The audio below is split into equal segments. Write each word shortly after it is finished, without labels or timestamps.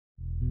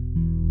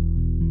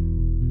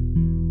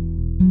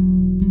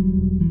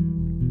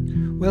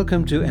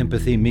Welcome to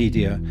Empathy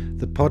Media,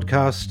 the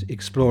podcast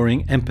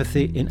exploring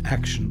empathy in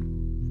action.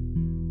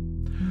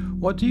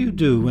 What do you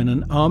do when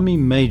an army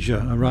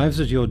major arrives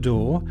at your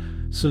door,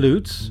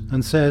 salutes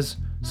and says,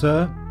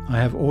 "Sir, I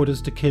have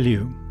orders to kill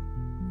you"?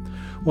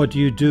 What do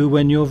you do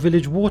when your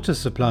village water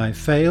supply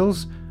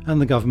fails and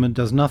the government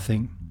does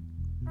nothing?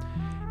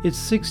 It's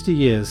 60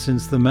 years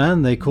since the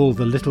man they call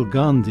the Little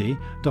Gandhi,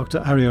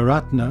 Dr.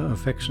 Ariyaratne,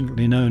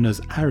 affectionately known as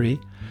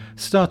Ari,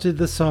 started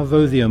the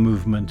Sarvodaya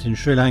movement in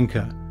Sri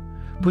Lanka,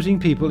 putting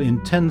people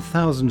in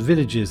 10,000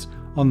 villages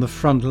on the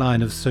front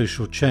line of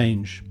social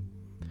change.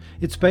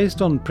 It's based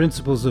on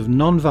principles of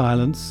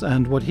non-violence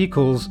and what he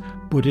calls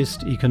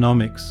Buddhist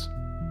economics.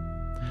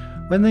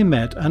 When they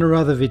met,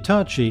 Anuradha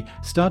Vitachi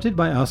started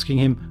by asking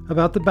him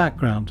about the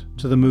background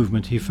to the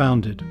movement he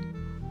founded.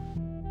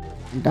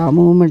 Our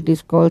movement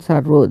is called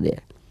Sarvodaya.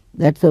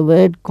 That's a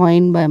word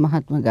coined by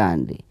Mahatma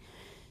Gandhi,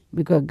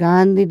 because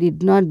Gandhi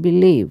did not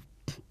believe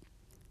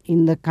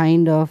in the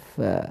kind of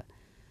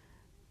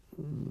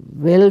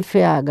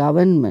welfare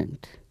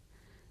government.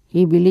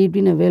 He believed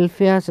in a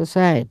welfare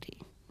society.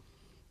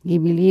 He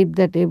believed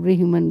that every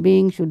human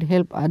being should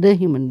help other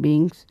human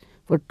beings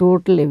for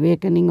total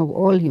awakening of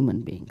all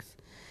human beings.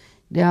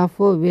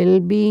 Therefore,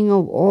 well-being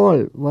of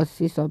all was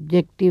his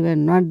objective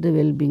and not the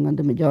well-being of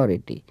the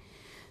majority.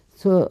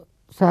 So,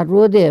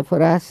 Sarvodaya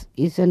for us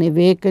is an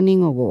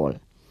awakening of all.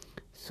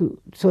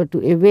 So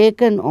to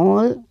awaken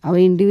all, our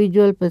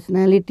individual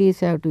personalities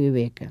have to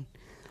awaken.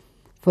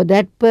 For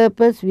that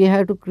purpose, we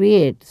have to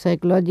create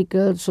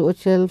psychological,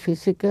 social,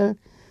 physical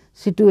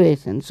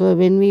situations. So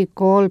when we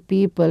call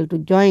people to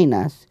join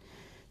us,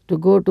 to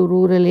go to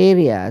rural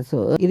areas,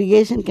 so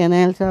irrigation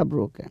canals are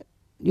broken.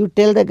 You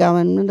tell the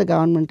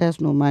government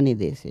has no money,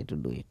 they say, to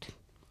do it.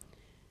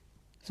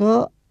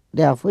 So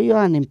therefore you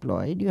are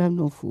unemployed, you have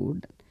no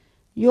food.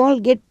 You all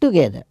get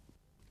together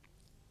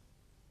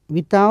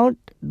without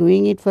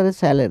doing it for a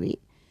salary.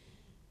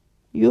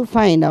 You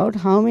find out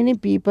how many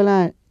people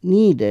are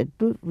needed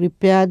to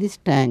repair this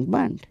tank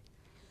bund.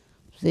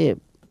 Say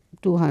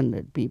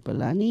 200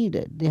 people are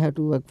needed. They have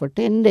to work for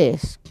 10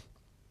 days.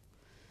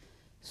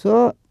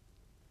 So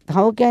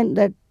how can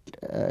that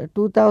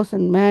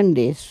 2,000 man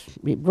days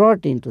be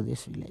brought into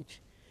this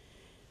village?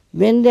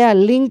 When they are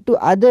linked to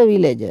other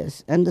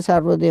villages and the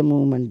Sarvodaya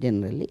movement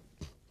generally,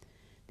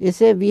 they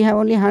say we have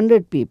only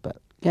 100 people.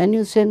 Can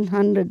you send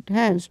 100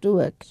 hands to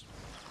work?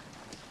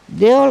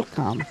 They all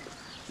come,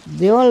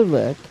 they all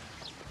work,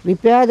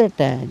 repair the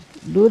tank,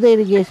 do the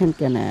irrigation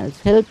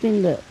canals, help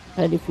in the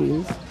paddy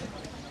fields,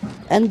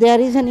 and there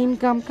is an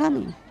income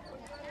coming.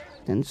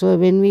 And so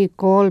when we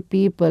call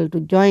people to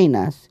join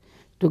us,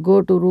 to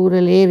go to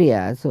rural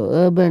areas or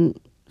urban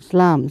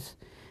slums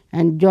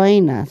and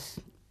join us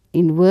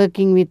in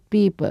working with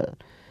people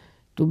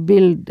to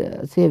build,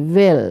 say,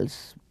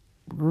 wells,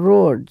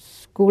 roads,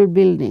 school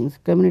buildings,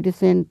 community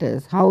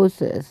centers,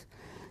 houses,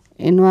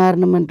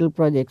 environmental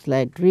projects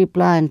like tree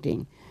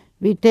planting,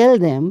 we tell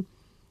them,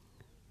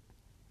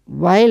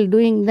 while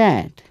doing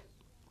that,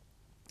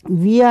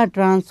 we are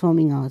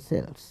transforming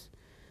ourselves.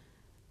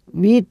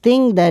 We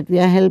think that we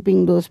are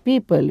helping those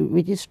people,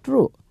 which is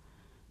true.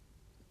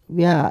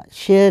 We are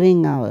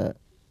sharing our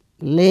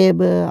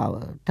labor,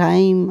 our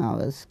time,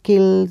 our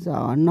skills,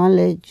 our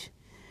knowledge,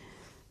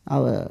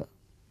 our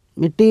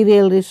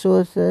material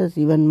resources,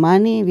 even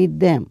money with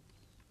them.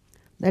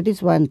 That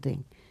is one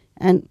thing.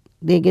 And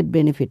they get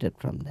benefited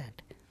from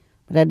that.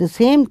 But at the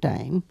same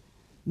time,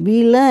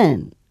 we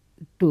learn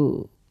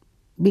to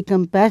be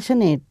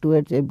compassionate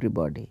towards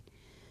everybody.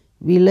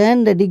 We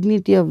learn the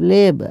dignity of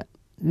labor.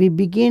 We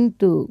begin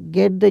to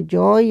get the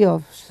joy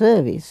of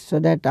service so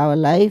that our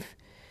life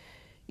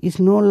is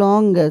no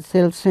longer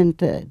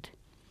self-centered.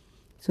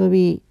 So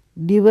we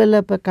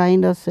develop a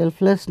kind of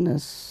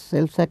selflessness,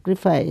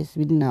 self-sacrifice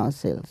within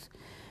ourselves,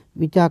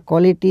 which are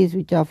qualities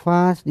which are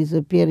fast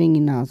disappearing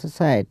in our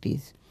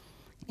societies.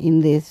 In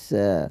this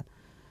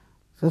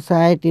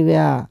society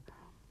where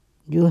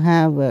you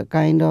have a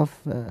kind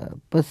of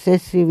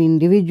possessive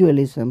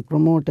individualism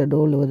promoted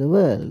all over the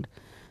world,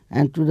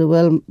 and to the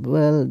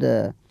world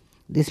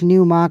this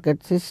new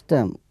market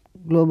system,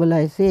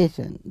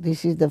 globalization,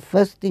 this is the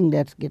first thing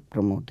that gets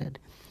promoted.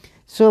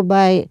 So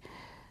by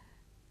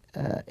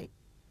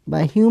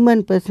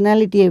human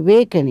personality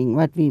awakening,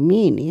 what we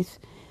mean is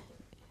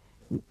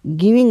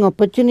giving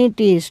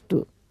opportunities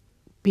to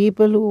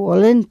people who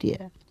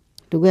volunteer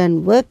to go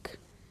and work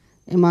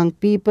among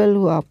people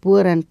who are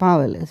poor and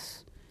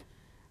powerless,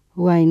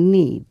 who are in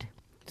need,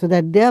 so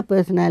that their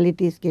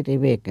personalities get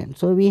awakened.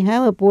 So we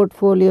have a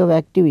portfolio of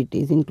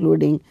activities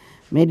including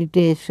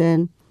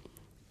meditation,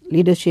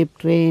 leadership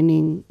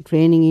training,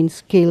 training in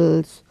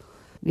skills.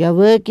 We are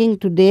working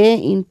today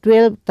in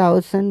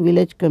 12,000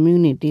 village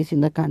communities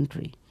in the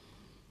country.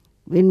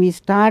 When we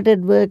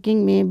started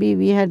working, maybe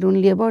we had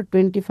only about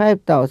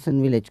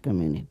 25,000 village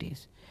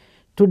communities.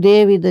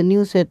 Today with the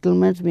new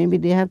settlements, maybe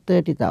they have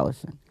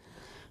 30,000.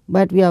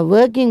 But we are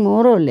working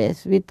more or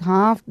less with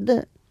half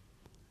the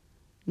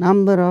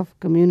number of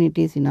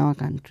communities in our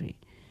country.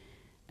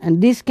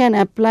 And this can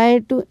apply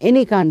to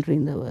any country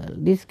in the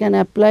world. This can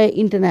apply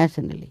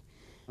internationally.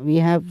 We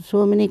have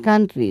so many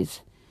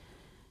countries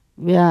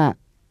where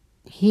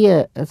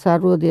here a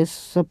Sarvodaya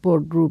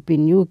support group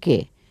in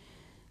UK,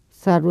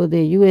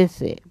 Sarvodaya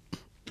USA,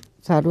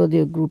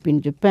 Sarvodaya group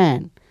in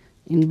Japan,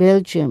 in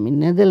Belgium, in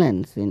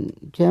Netherlands, in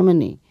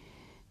Germany.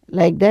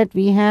 Like that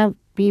we have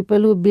people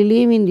who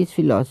believe in this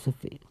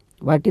philosophy.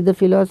 What is the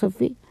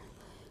philosophy?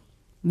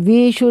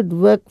 We should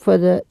work for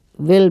the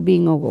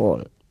well-being of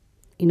all.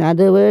 In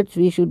other words,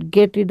 we should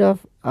get rid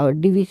of our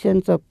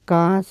divisions of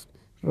caste,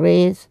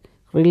 race,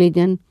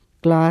 religion,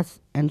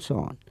 class, and so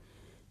on.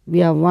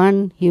 We are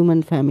one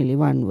human family,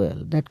 one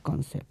world, that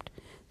concept.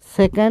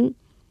 Second,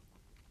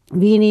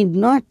 we need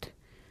not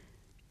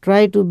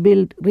try to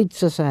build rich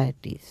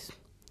societies.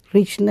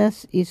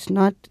 Richness is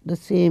not the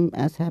same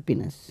as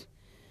happiness.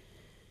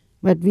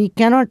 But we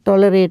cannot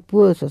tolerate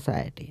poor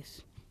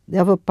societies.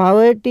 Therefore,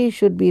 poverty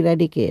should be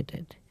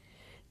eradicated.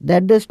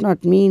 That does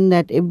not mean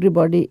that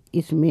everybody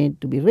is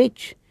made to be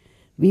rich.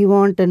 We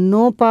want a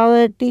no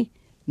poverty,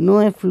 no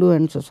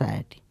affluent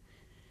society.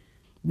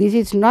 This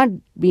is not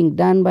being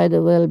done by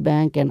the World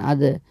Bank and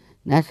other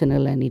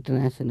national and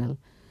international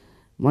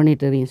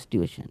monetary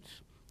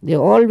institutions. They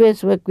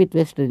always work with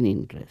Western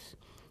interests.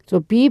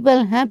 So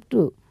people have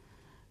to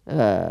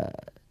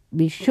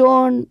be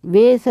shown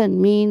ways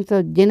and means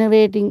of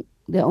generating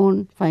their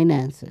own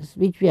finances,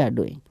 which we are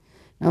doing.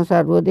 Now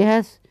Sarvodaya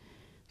has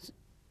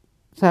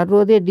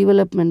Sarvodaya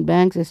Development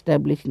Banks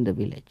established in the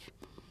village.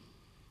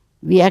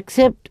 We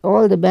accept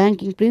all the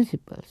banking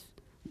principles,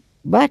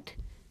 but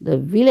the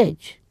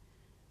village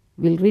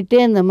will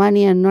retain the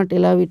money and not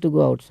allow it to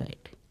go outside.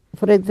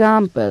 For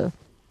example,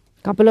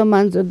 a couple of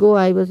months ago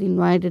I was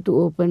invited to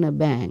open a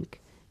bank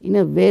in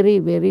a very,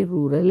 very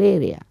rural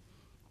area.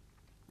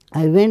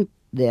 I went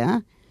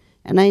there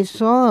and I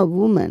saw a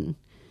woman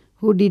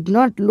who did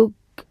not look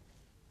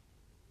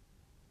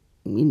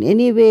in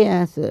any way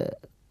as a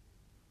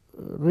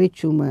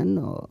rich woman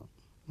or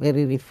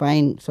very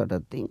refined sort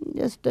of thing,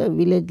 just a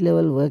village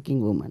level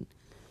working woman.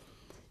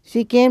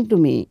 She came to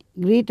me,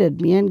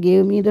 greeted me and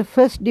gave me the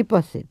first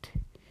deposit.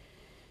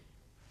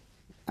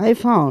 I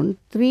found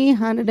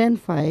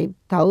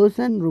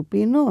 305,000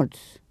 rupee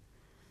notes.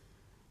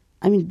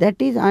 I mean,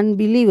 that is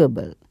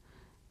unbelievable.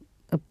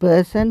 A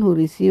person who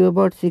receives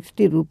about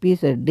 60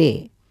 rupees a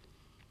day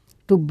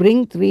to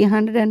bring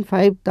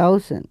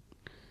 305,000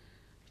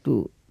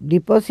 to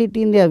deposit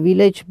in their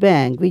village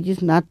bank, which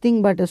is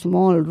nothing but a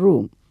small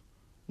room.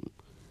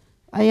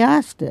 I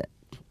asked her,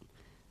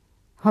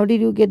 how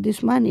did you get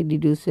this money?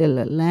 Did you sell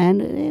a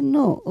land?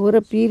 No, over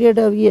a period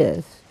of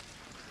years.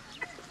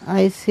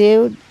 I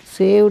saved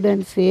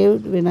and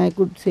saved. When I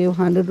could save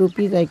 100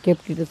 rupees, I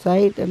kept it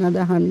aside, another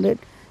 100.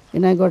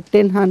 When I got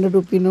 10 100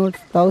 rupee notes,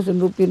 1000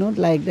 rupee notes,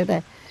 like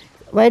that.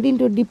 Why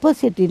didn't you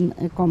deposit in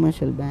a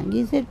commercial bank?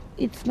 He said,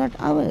 it's not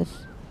ours.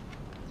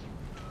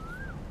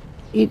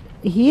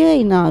 Here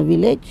in our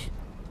village,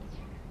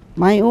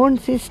 my own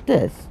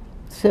sisters,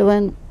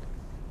 7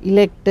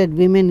 elected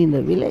women in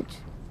the village,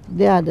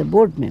 they are the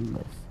board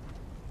members.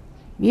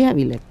 We have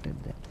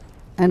elected them.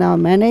 And our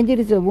manager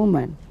is a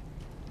woman.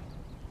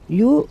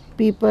 You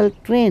people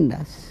trained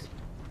us.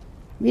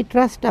 We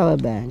trust our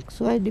bank,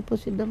 so I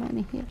deposit the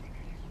money here.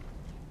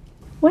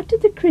 What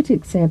did the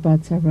critics say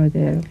about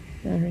Sarvodaya,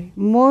 Larry?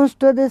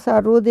 Most of the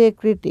Sarvodaya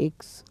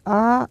critics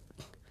are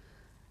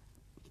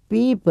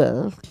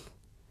people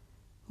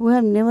who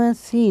have never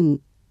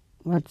seen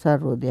what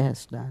Sarvodaya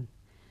has done.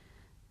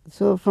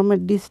 So from a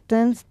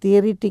distance,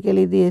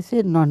 theoretically they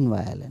say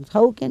non-violence.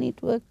 How can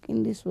it work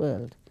in this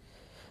world?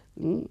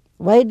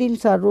 Why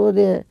didn't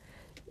Sarvodaya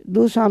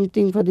do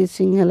something for this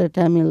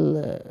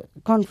Sinhala-Tamil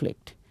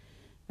conflict?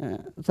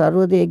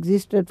 Sarvodaya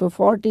existed for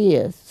 40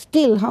 years.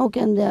 Still, how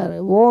can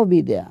there war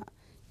be there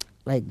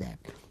like that?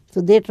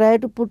 So they try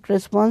to put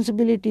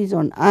responsibilities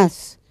on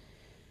us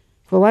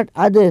for what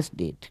others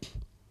did.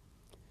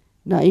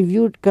 Now, if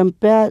you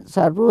compare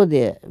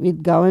Sarvodaya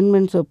with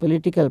governments or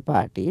political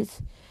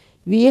parties,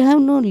 we have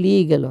no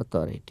legal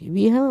authority.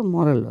 We have a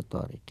moral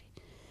authority.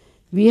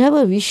 We have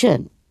a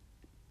vision,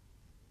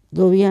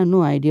 though we have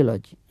no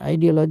ideology.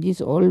 Ideologies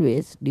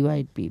always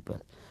divide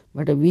people.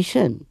 But a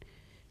vision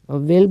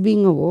of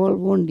well-being of all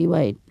won't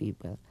divide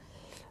people.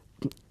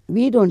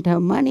 We don't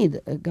have money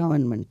the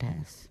government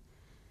has,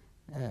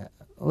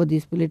 or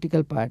these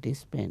political parties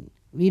spend.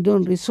 We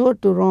don't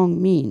resort to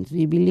wrong means.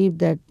 We believe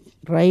that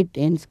right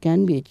ends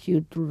can be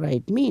achieved through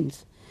right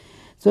means.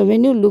 So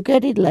when you look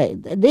at it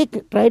like that, they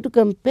try to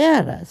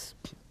compare us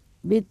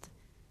with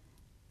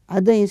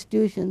other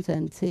institutions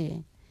and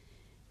say,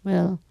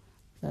 well,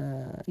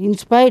 in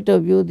spite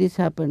of you this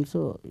happened,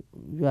 so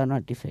you are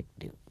not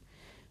effective.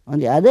 On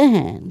the other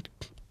hand,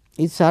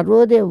 if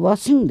Sarvodaya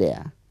wasn't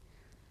there,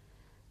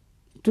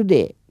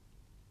 today,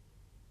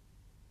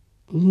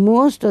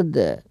 most of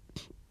the,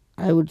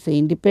 I would say,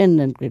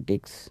 independent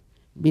critics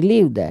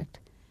believe that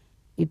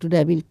it would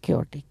have been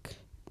chaotic,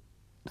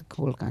 the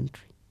whole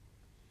country.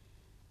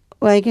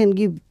 Well, I can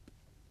give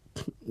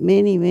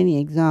many, many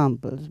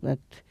examples, but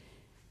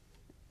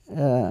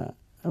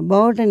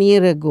About an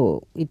year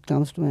ago, it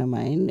comes to my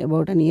mind,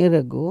 about an year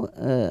ago,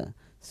 a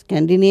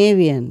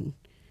Scandinavian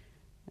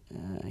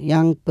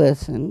young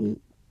person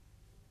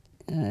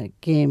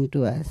came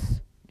to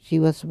us. She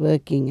was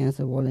working as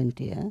a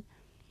volunteer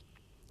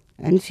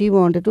and she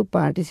wanted to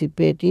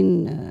participate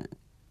in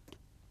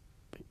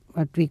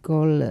what we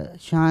call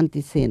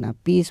Shanti Sena,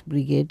 Peace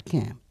Brigade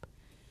camp.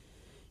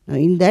 Now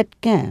in that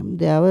camp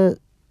there were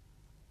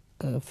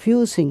a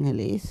few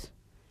Sinhalese,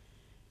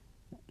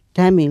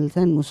 Tamils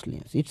and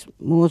Muslims. It's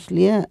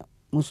mostly a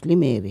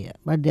Muslim area,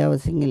 but there were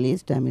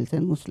Sinhalese, Tamils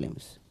and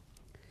Muslims.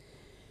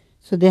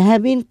 So there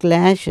have been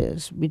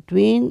clashes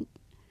between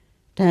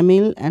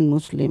Tamil and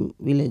Muslim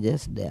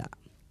villages there.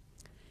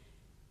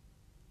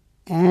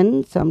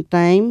 And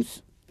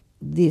sometimes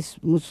this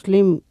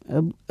Muslim,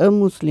 a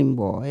Muslim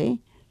boy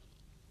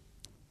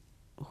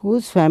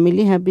whose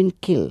family have been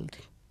killed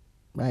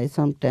by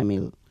some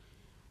Tamil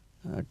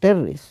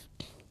terrorists.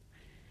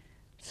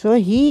 So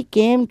he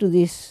came to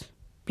this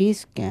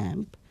peace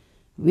camp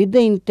with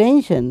the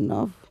intention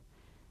of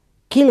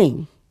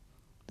killing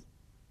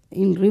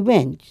in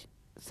revenge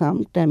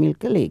some Tamil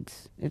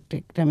colleagues,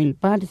 Tamil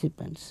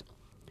participants.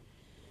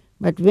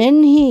 But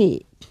when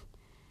he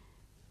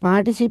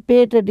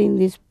participated in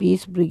this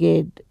Peace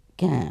Brigade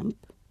camp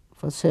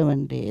for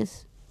 7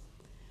 days,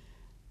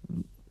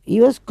 he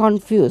was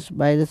confused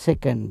by the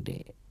second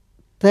day.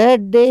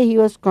 Third day he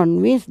was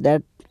convinced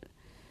that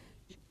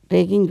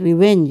taking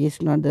revenge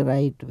is not the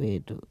right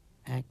way to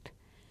act.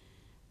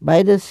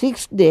 By the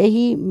 6th day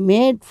he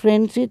made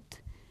friends with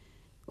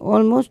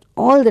almost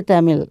all the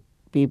Tamil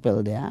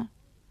people there.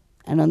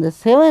 And on the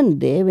 7th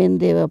day when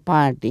they were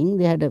parting,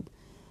 they had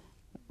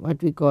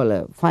what we call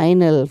a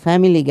final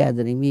family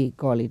gathering. We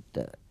call it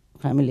a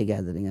family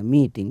gathering, a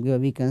meeting, where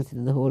we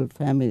consider the whole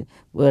family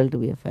world to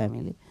be a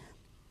family.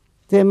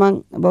 So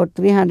among about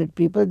 300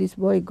 people, this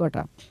boy got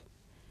up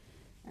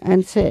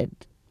and said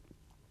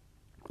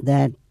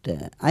that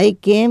I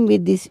came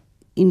with this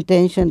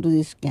intention to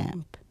this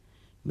camp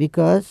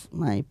because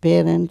my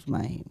parents,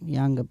 my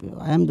younger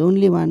people, I am the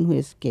only one who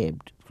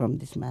escaped from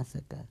this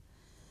massacre.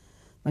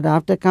 But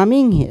after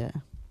coming here,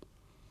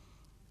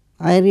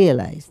 I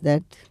realized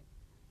that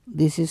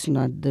this is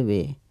not the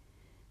way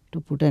to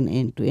put an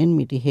end to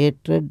enmity.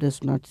 Hatred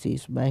does not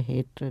cease by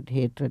hatred.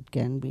 Hatred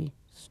can be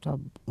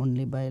stopped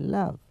only by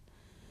love.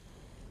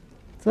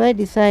 So I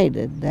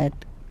decided that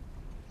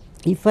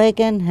if I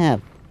can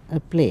have a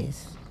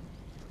place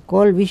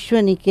called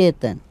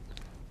Vishwaniketan,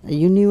 a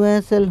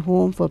universal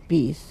home for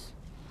peace,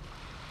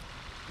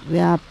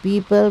 where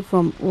people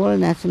from all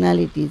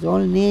nationalities, all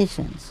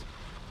nations,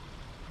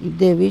 if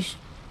they wish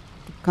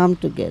to come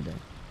together,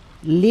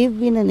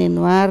 live in an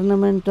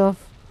environment of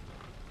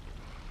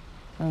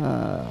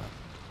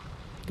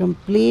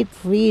complete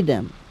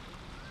freedom,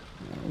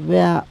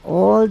 where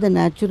all the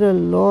natural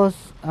laws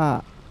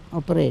are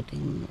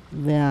operating,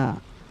 where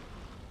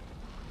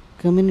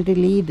community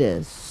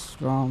leaders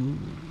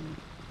from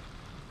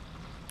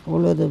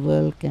all over the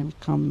world can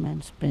come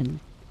and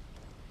spend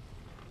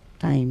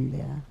time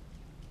there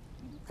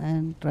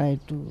and try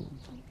to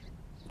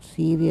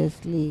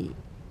seriously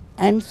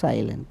and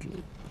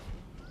silently.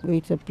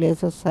 It's a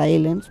place of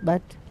silence,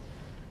 but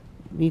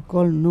we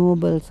call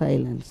noble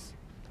silence.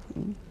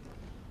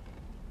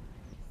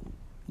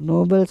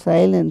 Noble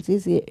silence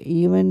is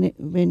even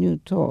when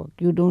you talk,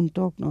 you don't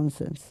talk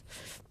nonsense.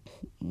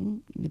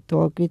 You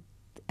talk with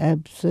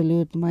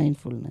absolute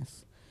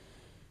mindfulness.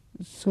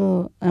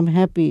 So I'm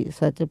happy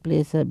such a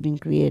place has been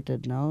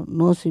created now.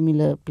 No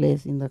similar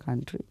place in the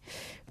country.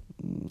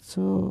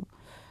 So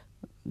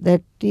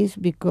that is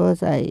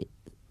because I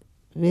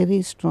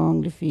very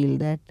strongly feel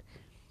that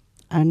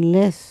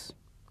unless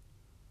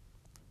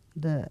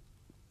the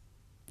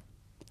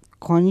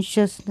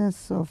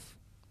consciousness of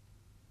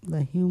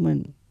the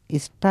human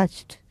is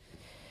touched,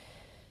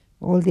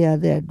 all the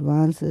other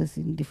advances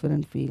in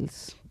different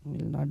fields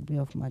will not be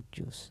of much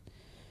use.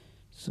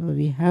 So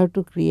we have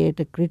to create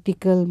a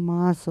critical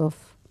mass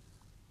of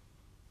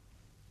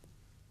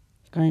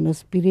kind of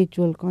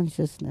spiritual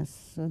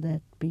consciousness so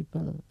that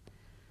people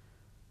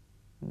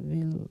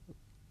will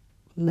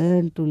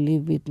learn to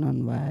live with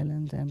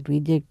non-violence and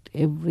reject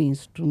every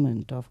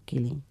instrument of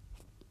killing.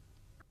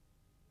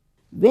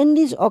 When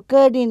this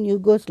occurred in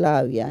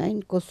Yugoslavia,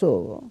 in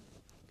Kosovo,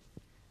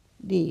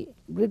 the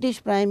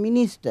British Prime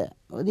Minister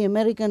or the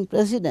American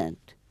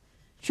President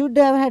should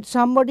have had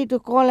somebody to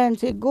call and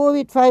say, go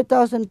with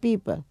 5,000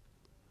 people,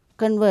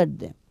 convert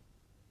them.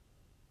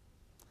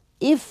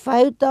 If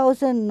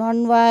 5,000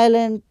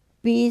 non-violent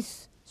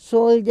peace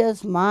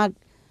soldiers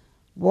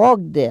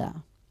walked there,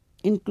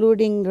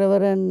 including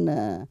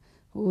Reverend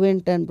who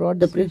went and brought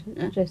the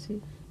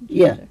Jesse.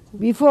 yeah,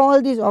 before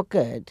all this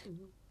occurred,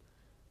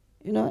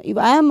 if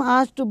I am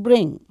asked to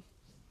bring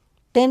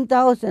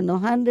 10,000 or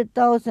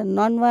 100,000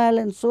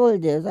 non-violent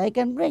soldiers, I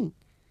can bring.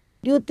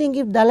 Do you think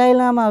if Dalai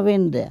Lama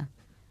went there,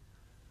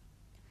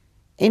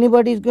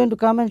 anybody is going to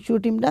come and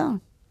shoot him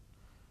down?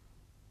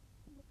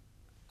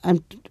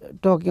 I'm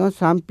talking of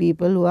some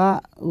people who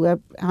are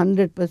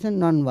 100%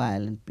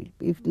 non-violent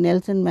people. If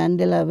Nelson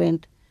Mandela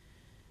went,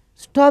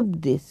 Stop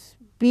this.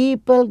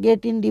 People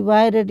getting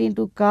divided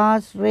into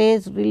caste,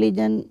 race,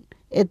 religion,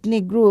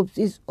 ethnic groups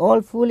is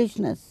all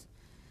foolishness.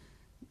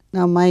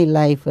 Now my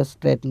life was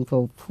threatened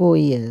for 4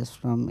 years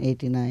from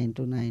 89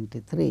 to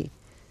 93.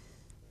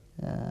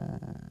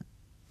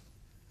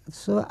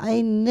 So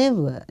I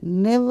never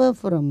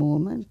for a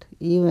moment,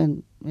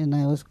 even when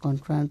I was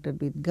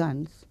confronted with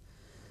guns,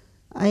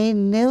 I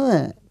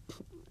never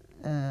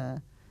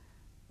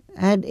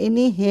had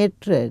any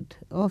hatred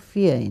or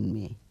fear in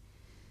me,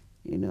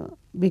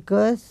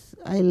 because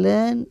I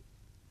learned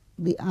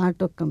the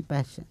art of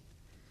compassion.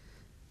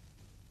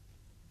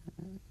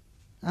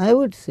 I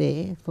would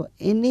say for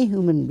any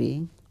human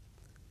being,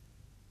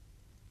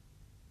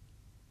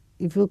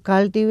 if you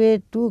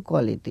cultivate two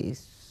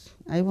qualities,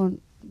 I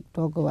won't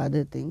talk of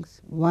other things.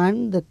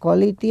 One, the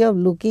quality of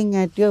looking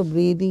at your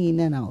breathing in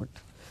and out.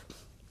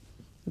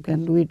 You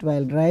can do it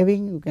while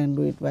driving, you can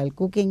do it while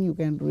cooking, you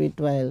can do it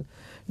while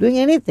doing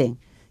anything.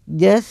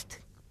 Just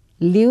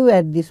live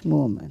at this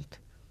moment.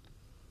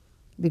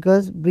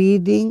 Because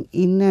breathing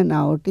in and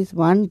out is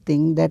one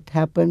thing that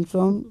happens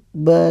from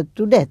birth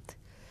to death.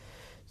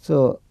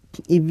 So,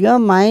 if your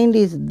mind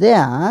is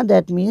there,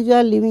 that means you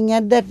are living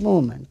at that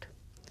moment.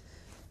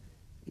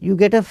 You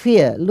get a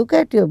fear, look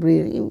at your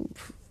breathing, you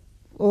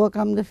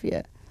overcome the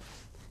fear.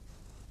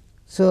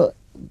 So,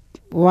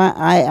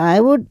 I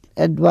would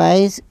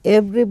advise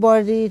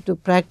everybody to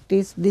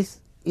practice this.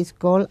 Is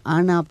called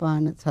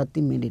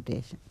Anapanasati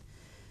meditation.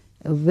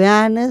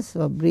 Awareness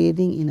of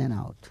breathing in and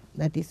out.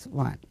 That is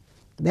one.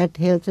 That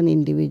helps an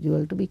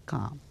individual to be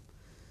calm.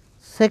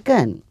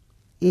 Second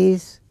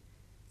is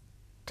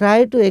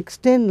try to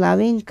extend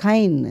loving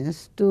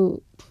kindness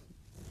to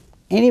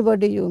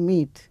anybody you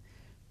meet.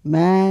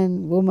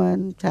 Man,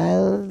 woman,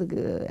 child,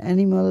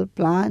 animal,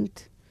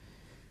 plant.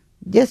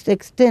 Just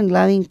extend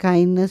loving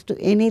kindness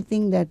to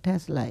anything that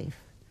has life.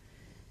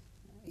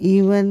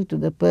 Even to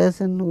the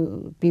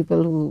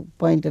people who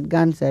pointed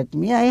guns at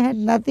me, I had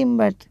nothing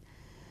but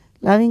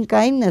loving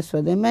kindness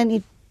for them,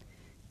 and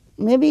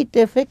maybe it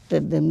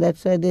affected them.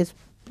 That's why they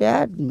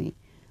spared me.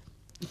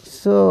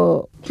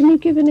 So, can you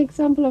give an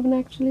example of an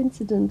actual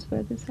incident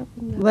where this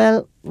happened?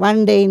 Well,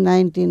 one day in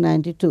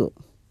 1992,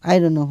 I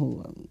don't know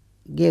who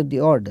gave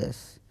the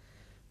orders,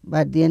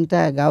 but the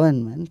entire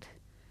government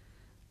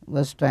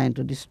was trying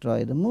to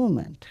destroy the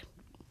movement.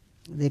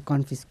 They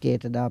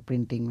confiscated our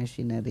printing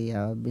machinery,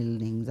 our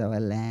buildings, our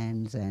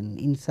lands, and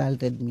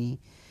insulted me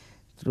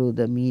through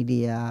the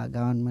media,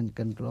 government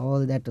control.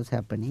 All that was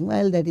happening.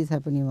 While that is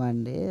happening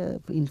one day,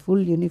 in full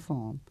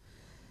uniform,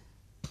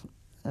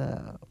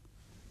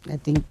 I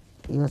think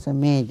he was a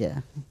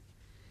major,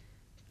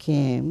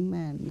 came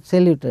and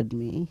saluted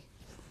me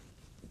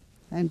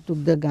and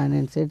took the gun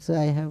and said, "Sir,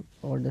 I have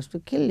orders to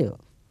kill you."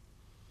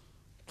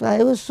 So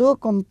I was so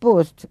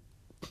composed.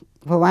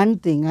 For one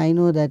thing, I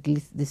know that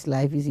this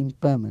life is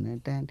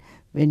impermanent, and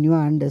when you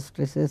are under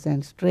stresses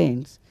and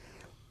strains,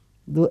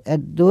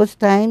 at those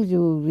times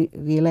you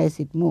realize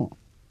it more.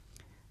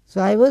 So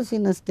I was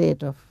in a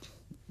state of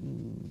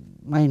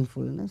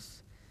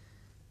mindfulness.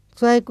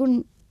 So I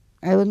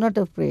was not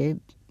afraid.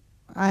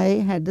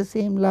 I had the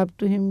same love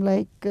to him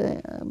like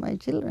my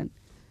children.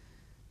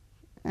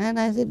 And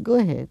I said, "Go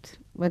ahead,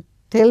 but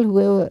tell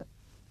whoever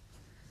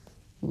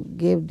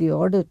gave the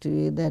order to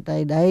you that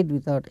I died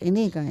without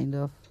any kind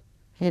of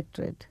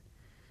hatred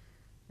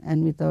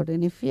and without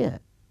any fear."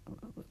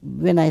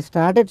 When I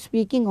started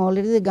speaking,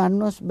 already the gun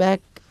was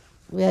back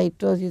where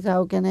it was. He said,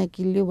 "How can I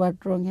kill you?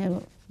 What wrong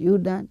have you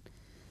done?"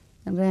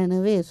 and ran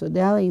away. So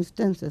there are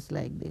instances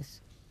like this.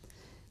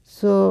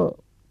 So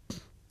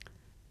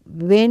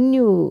when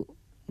you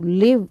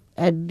live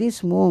at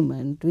this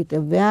moment with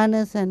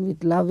awareness and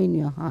with love in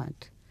your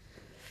heart,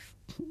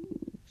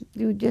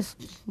 you just...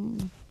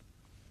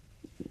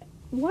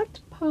 What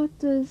part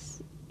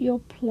does your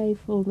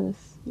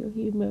playfulness, your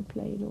humour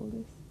play in all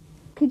this?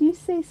 Could you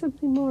say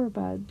something more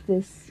about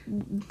this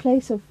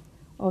place of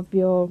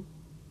your,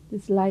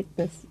 this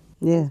lightness?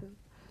 Yeah.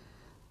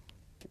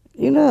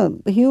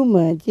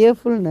 Humor,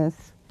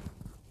 cheerfulness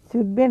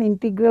should be an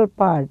integral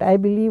part, I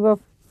believe,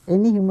 of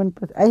any human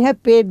person. I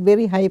have paid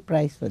very high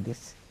price for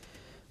this.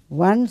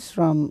 Once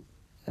from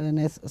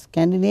a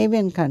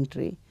Scandinavian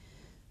country,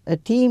 a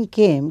team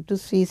came to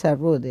see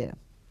Sarvodaya.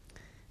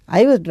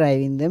 I was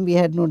driving them. We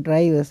had no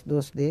drivers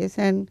those days,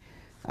 and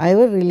I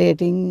was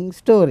relating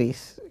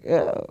stories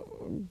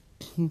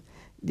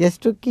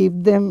just to keep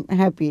them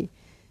happy.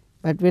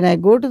 But when I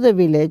go to the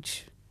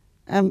village,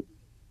 I'm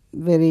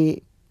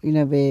very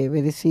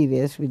very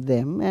serious with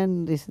them,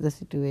 and this is the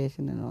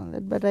situation and all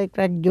that. But I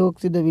crack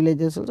jokes with the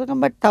villagers also.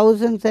 But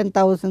thousands and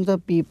thousands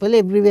of people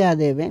everywhere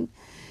they went,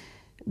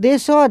 they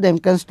saw them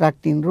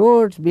constructing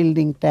roads,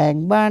 building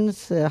tank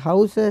bunds,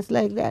 houses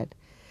like that.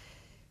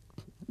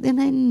 Then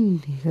I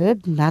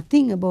heard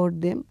nothing about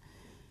them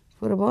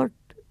for about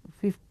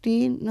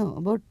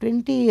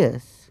 20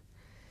 years.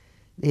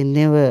 They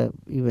never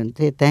even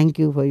say thank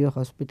you for your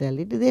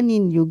hospitality. Then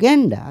in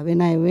Uganda,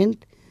 when I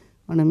went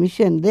on a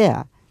mission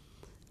there,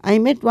 I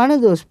met one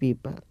of those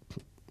people.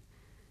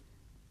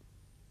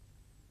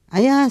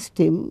 I asked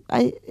him,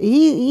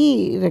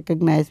 he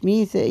recognized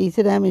me. He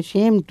said, I'm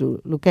ashamed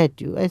to look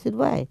at you. I said,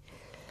 why?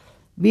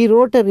 We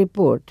wrote a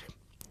report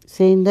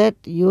saying that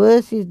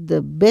yours is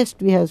the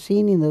best we have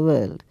seen in the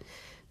world,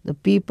 the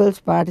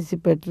People's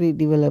Participatory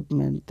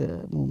Development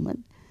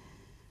Movement.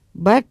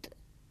 But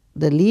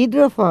the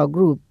leader of our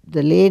group,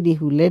 the lady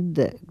who led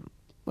the group,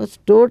 was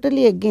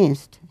totally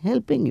against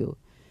helping you,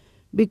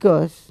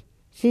 because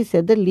she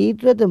said the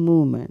leader of the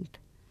movement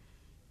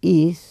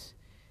is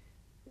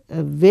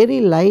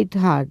very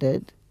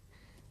light-hearted.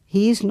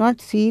 He is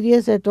not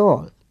serious at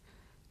all,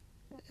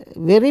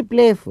 very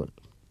playful.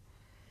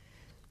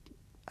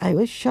 I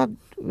was shocked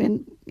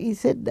when he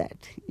said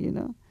that,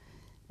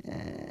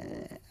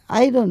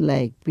 I don't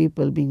like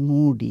people being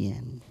moody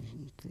and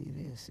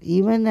serious.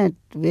 Even at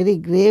very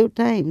grave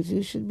times,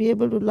 you should be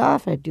able to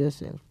laugh at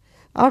yourself.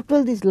 After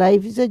all, this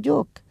life is a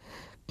joke.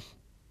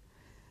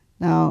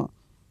 Now,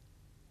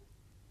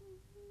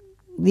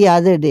 the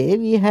other day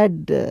we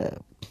had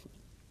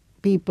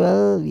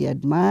people we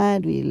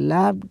admired, we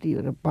loved, we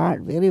were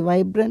apart, very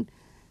vibrant.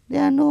 They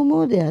are no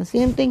more there.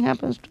 Same thing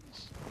happens to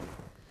us.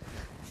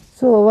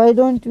 So why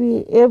don't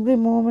we every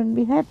moment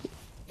be happy?